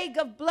a plague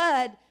of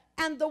blood,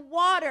 and the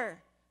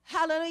water,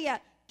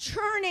 hallelujah,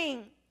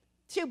 turning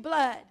to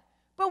blood.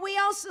 But we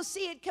also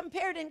see it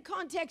compared in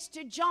context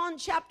to John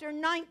chapter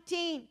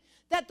 19,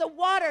 that the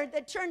water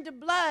that turned to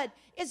blood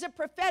is a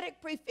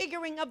prophetic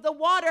prefiguring of the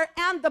water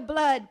and the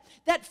blood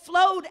that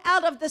flowed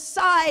out of the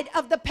side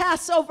of the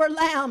Passover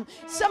lamb.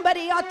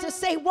 Somebody ought to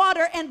say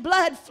water and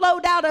blood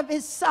flowed out of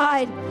his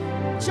side.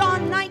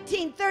 John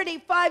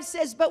 19:35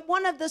 says, but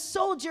one of the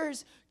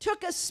soldiers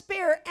took a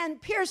spear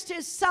and pierced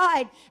his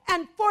side,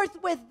 and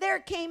forthwith there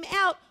came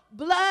out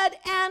blood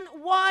and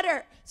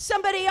water.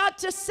 Somebody ought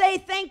to say,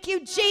 thank you,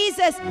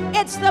 Jesus.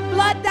 It's the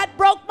blood that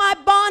broke my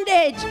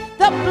bondage.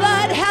 The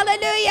blood,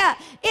 hallelujah,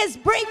 is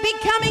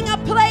becoming a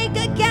plague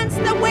against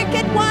the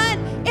wicked one.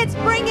 It's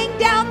bringing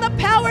down the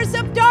powers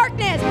of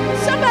darkness.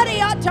 Somebody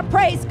ought to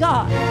praise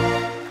God.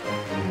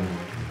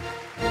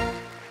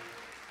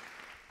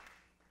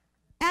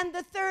 And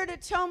the third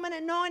atonement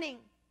anointing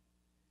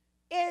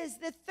is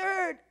the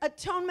third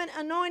atonement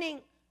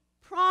anointing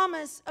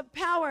promise of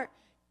power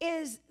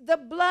is the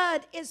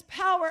blood is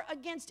power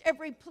against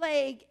every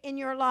plague in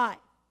your life.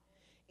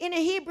 In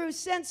a Hebrew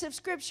sense of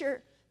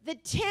Scripture, the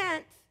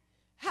 10th,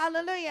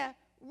 hallelujah,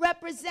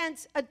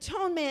 represents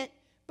atonement,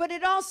 but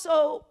it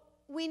also,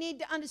 we need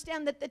to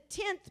understand that the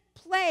 10th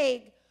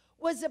plague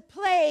was a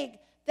plague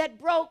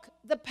that broke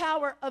the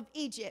power of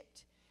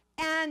Egypt.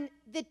 And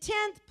the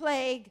 10th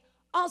plague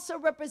also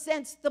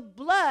represents the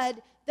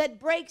blood that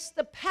breaks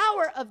the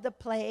power of the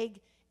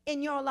plague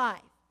in your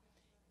life.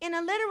 In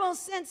a literal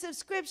sense of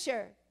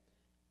Scripture,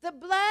 the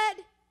blood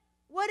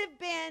would have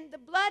been, the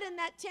blood in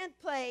that 10th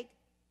plague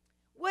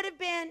would have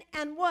been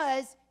and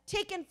was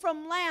taken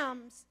from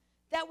lambs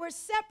that were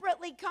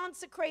separately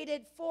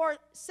consecrated for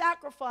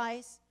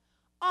sacrifice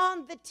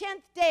on the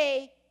 10th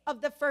day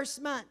of the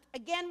first month.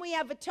 Again, we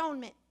have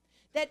atonement.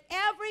 That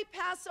every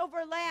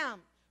Passover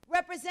lamb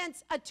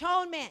represents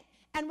atonement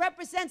and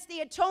represents the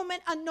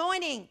atonement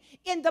anointing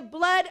in the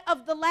blood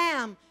of the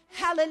lamb.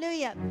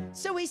 Hallelujah.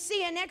 So we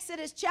see in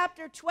Exodus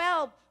chapter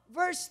 12,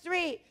 verse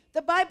 3,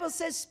 the Bible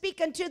says,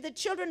 speak unto the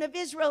children of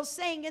Israel,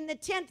 saying, in the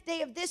 10th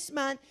day of this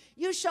month,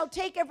 you shall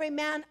take every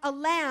man a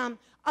lamb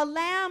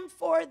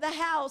for the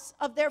house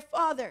of their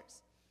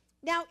fathers.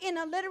 Now, in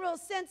a literal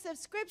sense of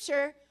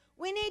Scripture,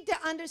 we need to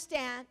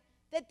understand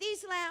that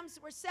these lambs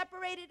were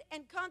separated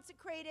and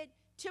consecrated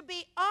to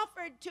be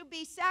offered, to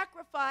be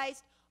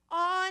sacrificed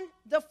on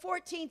the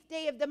 14th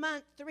day of the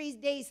month, 3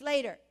 days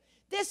later.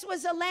 This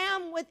was a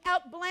lamb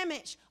without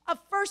blemish, a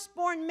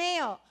firstborn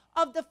male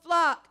of the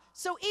flock.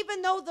 So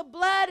even though the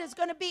blood is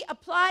going to be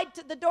applied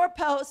to the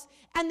doorposts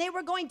and they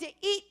were going to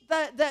eat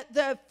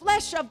the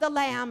flesh of the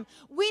lamb,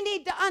 we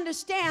need to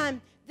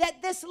understand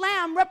that this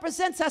lamb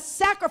represents a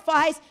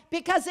sacrifice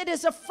because it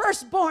is a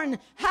firstborn.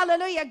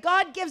 Hallelujah.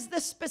 God gives the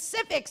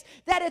specifics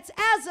that it's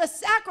as a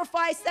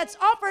sacrifice that's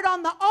offered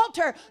on the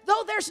altar,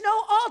 though there's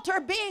no altar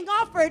being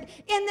offered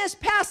in this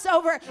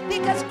Passover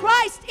because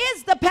Christ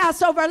is the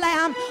Passover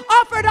lamb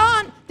offered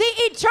on the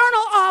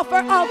eternal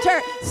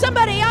altar.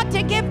 Somebody ought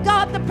to give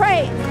God the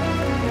praise.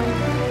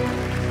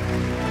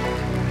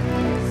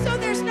 So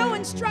there's no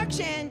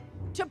instruction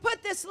to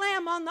put this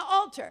lamb on the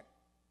altar.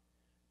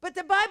 But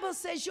the Bible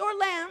says, your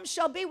lamb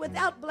shall be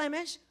without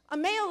blemish, a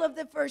male of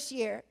the first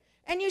year,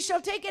 and you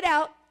shall take it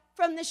out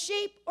from the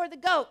sheep or the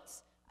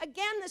goats.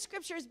 Again, the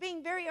Scripture is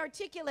being very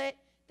articulate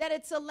that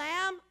it's a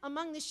lamb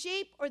among the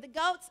sheep or the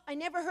goats. I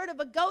never heard of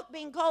a goat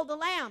being called a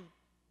lamb.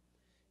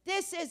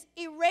 This is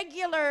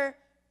irregular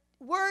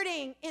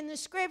wording in the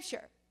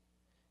Scripture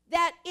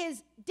that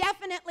is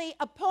definitely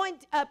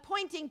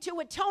pointing to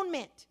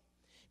atonement.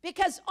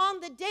 Because on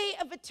the Day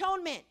of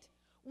Atonement,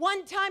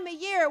 one time a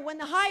year when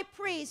the high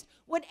priest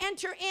would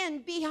enter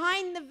in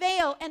behind the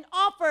veil and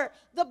offer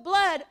the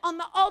blood on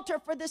the altar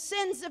for the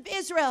sins of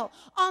Israel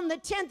on the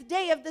 10th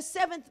day of the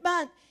 7th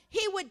month,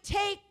 he would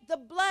take the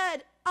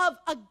blood of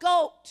a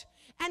goat.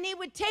 And he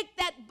would take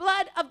that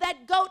blood of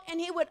that goat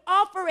and he would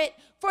offer it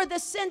for the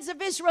sins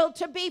of Israel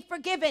to be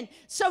forgiven.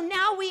 So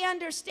now we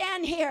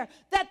understand here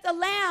that the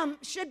lamb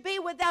should be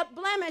without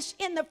blemish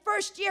in the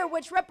first year,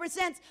 which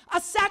represents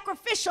a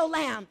sacrificial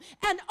lamb,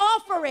 an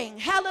offering.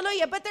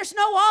 Hallelujah. But there's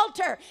no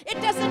altar.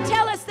 It doesn't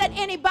tell us that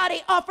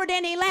anybody offered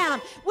any lamb.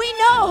 We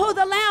know who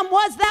the lamb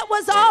was that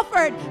was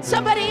offered.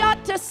 Somebody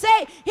ought to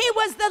say, he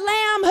was the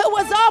lamb who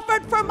was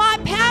offered for my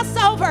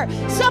Passover.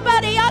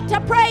 Somebody ought to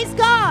praise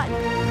God.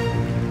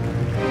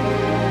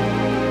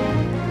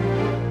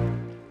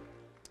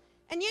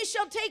 And you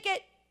shall take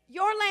it,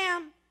 your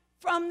lamb,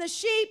 from the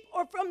sheep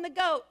or from the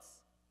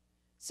goats.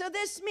 So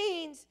this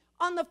means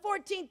on the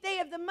 14th day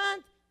of the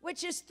month,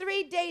 which is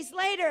 3 days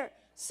later.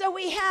 So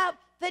we have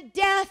the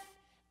death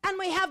and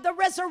we have the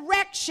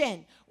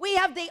resurrection. We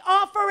have the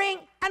offering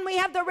and we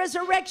have the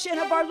resurrection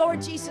of our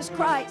Lord Jesus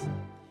Christ.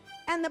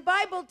 And the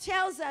Bible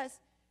tells us,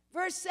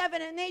 verse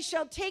 7, and they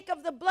shall take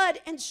of the blood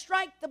and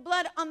strike the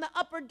blood on the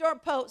upper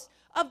doorposts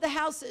of the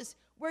houses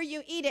where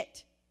you eat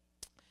it.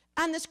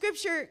 And the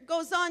scripture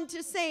goes on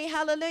to say,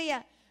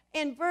 hallelujah,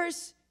 in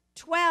verse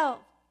 12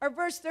 or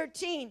verse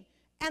 13,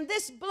 and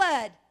this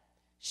blood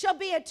shall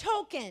be a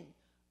token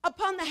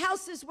upon the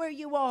houses where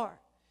you are.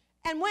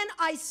 And when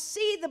I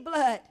see the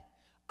blood,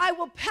 I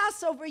will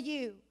pass over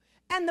you,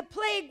 and the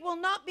plague will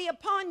not be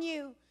upon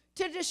you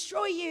to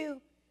destroy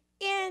you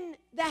in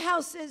the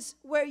houses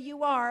where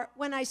you are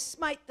when I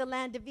smite the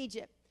land of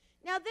Egypt.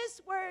 Now this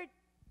word,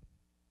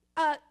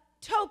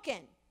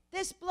 token,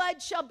 this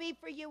blood shall be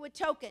for you a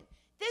token.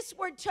 This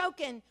word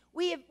token,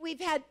 we've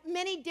had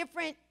many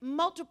different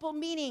multiple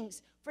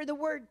meanings for the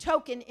word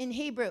token in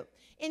Hebrew.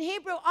 In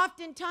Hebrew,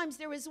 oftentimes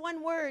there is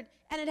one word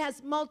and it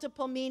has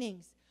multiple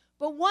meanings.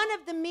 But one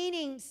of the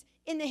meanings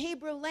in the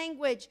Hebrew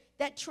language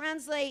that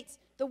translates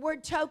the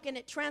word token,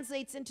 it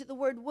translates into the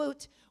word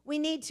woot. We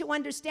need to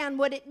understand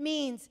what it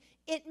means.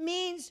 It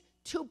means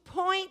to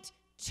point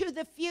to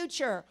the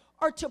future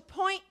or to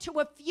point to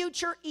a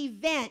future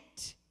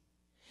event.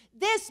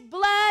 This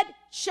blood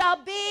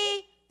shall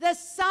be the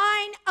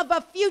sign of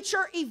a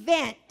future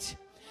event.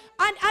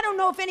 I don't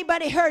know if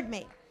anybody heard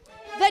me.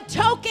 The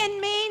token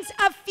means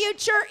a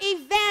future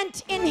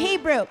event in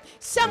Hebrew.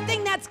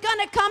 Something that's going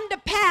to come to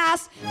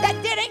pass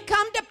that didn't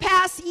come to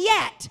pass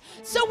yet.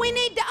 So we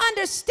need to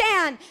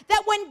understand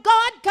that when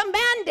God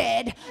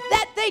commanded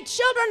that the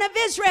children of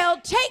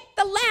Israel take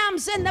the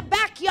lambs in the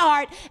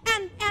backyard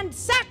and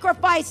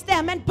sacrifice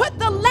them and put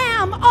the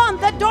lamb on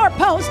the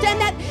doorpost,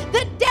 and that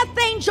the death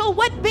angel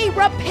would be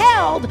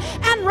repelled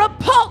and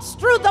repulsed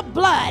through the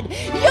blood,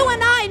 you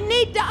and I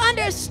need to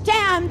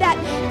understand that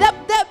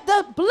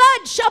the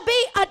blood shall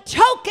be a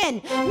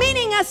token,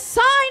 meaning a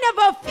sign of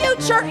a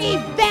future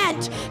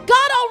event.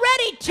 God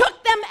already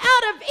took them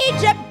out of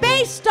Egypt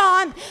based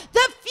on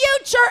the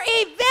future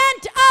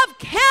event of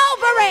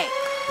Calvary.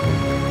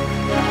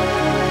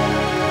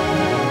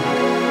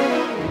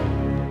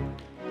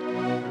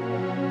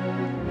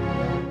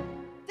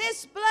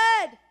 This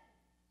blood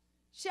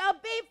shall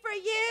be for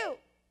you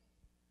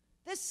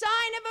the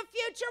sign of a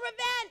future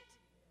event.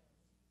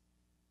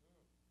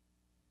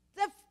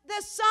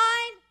 The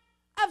sign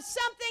of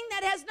something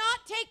that has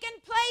not taken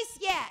place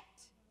yet.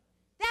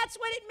 That's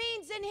what it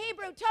means in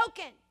Hebrew,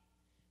 token.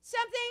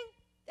 Something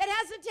that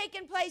hasn't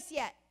taken place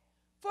yet.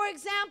 For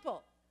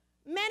example,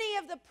 many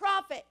of the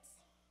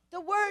prophets,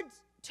 the words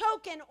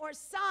token or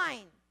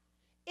sign,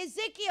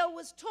 Ezekiel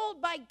was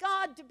told by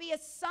God to be a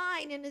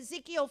sign in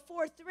Ezekiel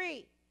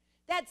 4:3.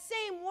 That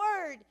same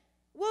word,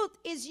 woot,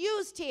 is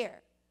used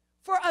here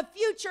for a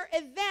future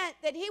event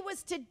that he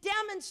was to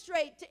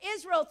demonstrate to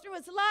Israel through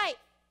his life.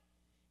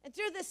 And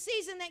through the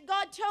season that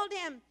God told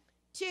him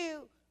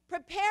to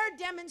prepare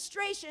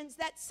demonstrations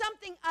that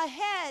something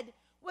ahead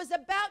was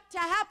about to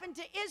happen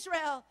to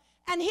Israel,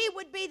 and he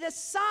would be the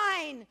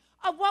sign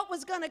of what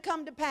was going to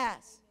come to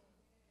pass.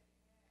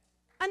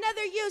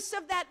 Another use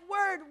of that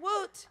word,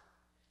 woot,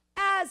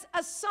 as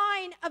a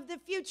sign of the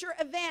future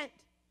event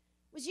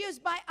was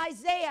used by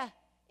Isaiah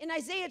in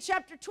Isaiah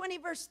chapter 20,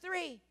 verse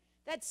 3.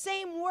 That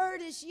same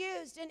word is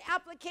used in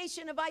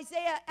application of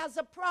Isaiah as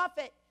a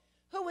prophet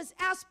who was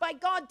asked by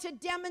God to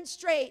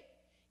demonstrate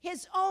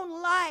his own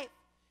life,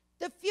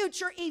 the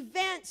future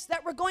events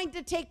that were going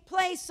to take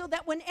place, so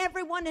that when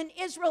everyone in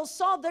Israel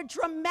saw the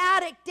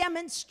dramatic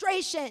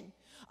demonstration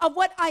of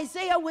what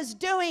Isaiah was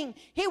doing,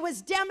 he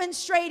was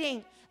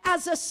demonstrating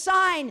as a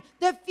sign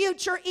the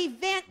future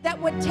event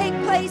that would take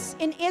place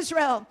in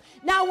Israel.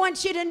 Now I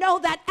want you to know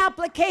that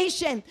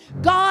application.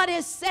 God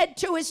has said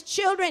to his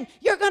children,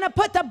 you're going to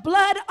put the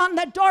blood on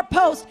the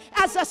doorpost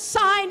as a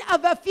sign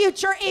of a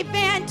future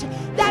event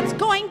that's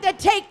going to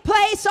take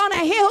place on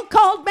a hill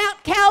called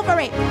Mount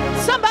Calvary.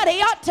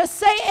 Somebody ought to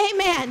say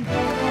amen.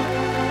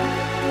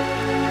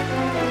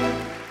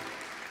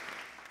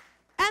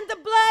 And the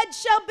blood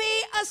shall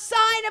be a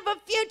sign of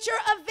a future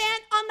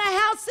event on the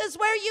houses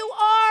where you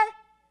are.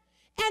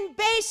 And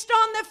based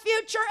on the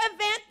future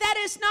event that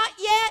is not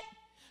yet,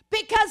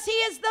 because he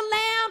is the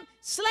Lamb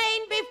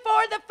slain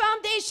before the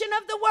foundation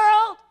of the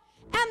world,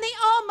 and the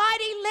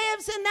Almighty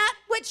lives in that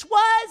which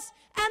was,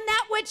 and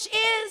that which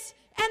is,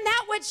 and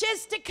that which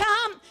is to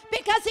come,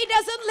 because he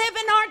doesn't live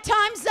in our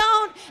time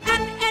zone.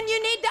 And you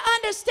need to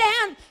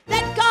understand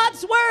that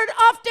God's word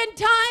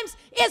oftentimes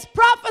is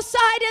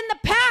prophesied in the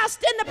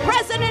past, in the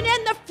present, and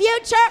in the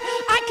future.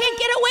 I can't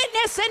get a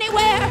witness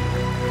anywhere.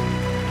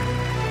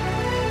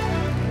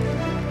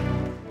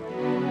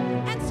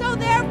 So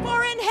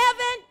therefore in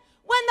heaven,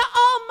 when the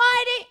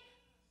Almighty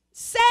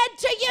said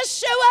to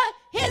Yeshua,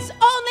 his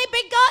only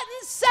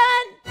begotten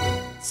Son,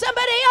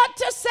 somebody ought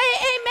to say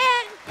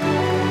amen,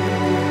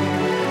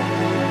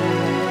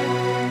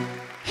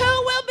 who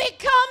will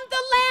become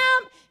the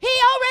Lamb. He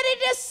already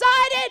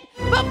decided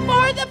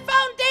before the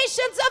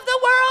foundations of the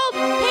world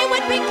he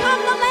would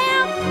become the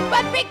Lamb,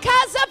 but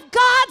because of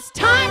God's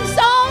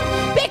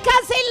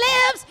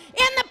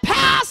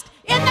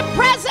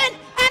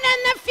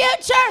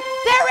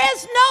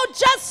is no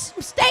just